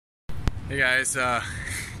Hey guys, I'm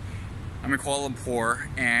in Kuala Lumpur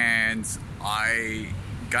and I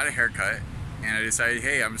got a haircut and I decided,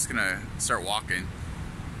 hey, I'm just gonna start walking.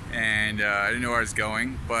 And I didn't know where I was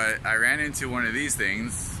going, but I ran into one of these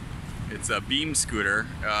things. It's a Beam scooter.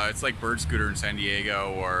 It's like Bird scooter in San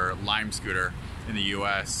Diego or Lime scooter in the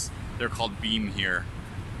US. They're called Beam here.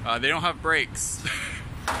 They don't have brakes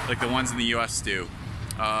like the ones in the US do,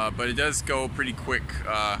 but it does go pretty quick.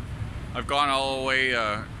 I've gone all the way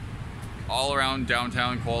all around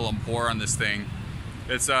downtown Kuala Lumpur on this thing.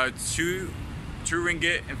 It's two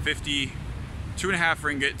ringgit and 2.5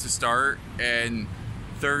 ringgit to start, and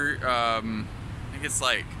I think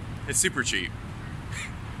it's super cheap.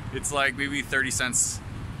 It's like maybe 30 cents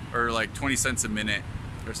or like 20 cents a minute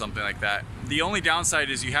or something like that. The only downside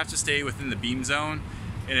is you have to stay within the beam zone,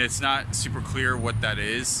 and it's not super clear what that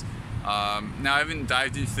is. Now I haven't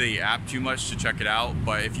dived into the app too much to check it out,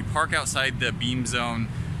 but if you park outside the beam zone,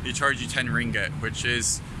 they charge you 10 ringgit, which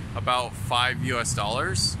is about $5 US.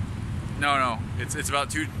 No, it's about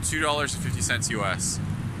 $2.50 US.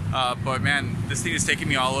 But man, this thing is taking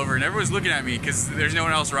me all over, and everyone's looking at me because there's no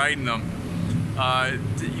one else riding them.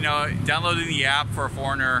 You know, downloading the app for a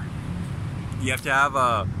foreigner, you have to have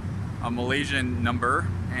a Malaysian number,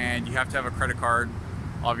 and you have to have a credit card.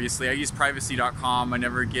 Obviously, I use privacy.com. I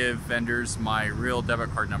never give vendors my real debit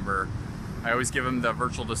card number. I always give them the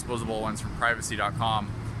virtual disposable ones from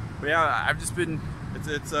privacy.com. But yeah, I've just been,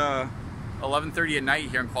 it's 11:30 at night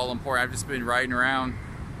here in Kuala Lumpur. I've just been riding around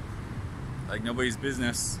like nobody's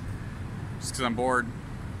business just because I'm bored.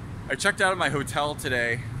 I checked out of my hotel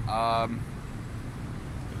today.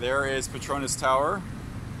 There is Petronas Tower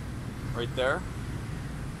right there,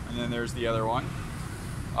 and then there's the other one.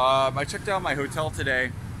 I checked out my hotel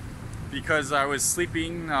today because I was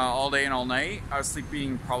sleeping all day and all night. I was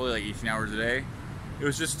sleeping probably like 18 hours a day. It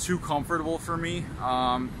was just too comfortable for me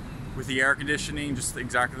with the air conditioning just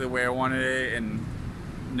exactly the way I wanted it, and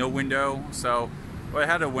no window. So, well, it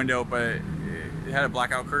had a window, but it had a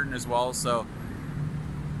blackout curtain as well. So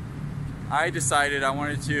I decided I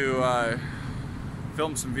wanted to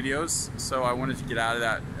film some videos. So I wanted to get out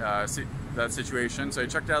of that situation. So I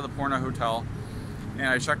checked out of the Porna Hotel, and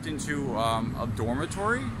I checked into a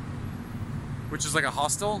dormitory, which is like a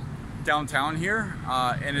hostel downtown here,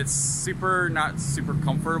 and it's not super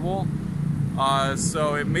comfortable.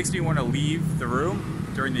 So it makes me want to leave the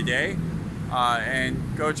room during the day and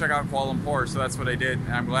go check out Kuala Lumpur. So that's what I did,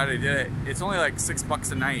 and I'm glad I did it. It's only like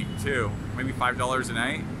 $6 a night too, maybe $5 a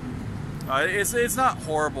night. It's not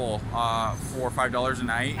horrible for $5 a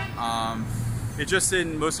night. It just,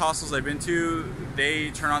 in most hostels I've been to,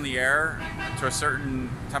 they turn on the air to a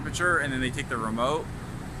certain temperature and then they take the remote,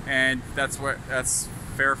 and that's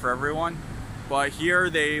fair for everyone. But here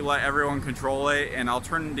they let everyone control it, and I'll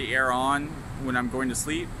turn the air on when I'm going to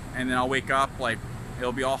sleep, and then I'll wake up like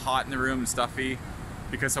it'll be all hot in the room and stuffy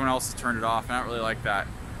because someone else has turned it off, and I don't really like that.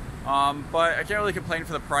 But I can't really complain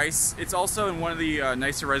for the price. It's also in one of the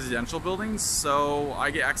nicer residential buildings, so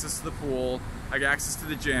I get access to the pool, I get access to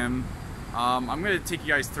the gym. I'm going to take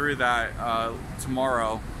you guys through that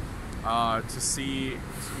tomorrow to see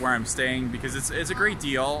where I'm staying, because it's a great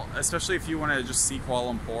deal, especially if you want to just see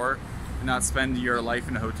Kuala Lumpur and not spend your life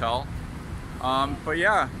in a hotel. But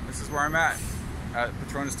yeah, this is where I'm at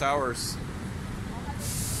Petronas Towers.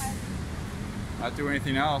 Not doing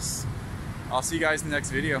anything else. I'll see you guys in the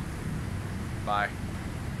next video. Bye.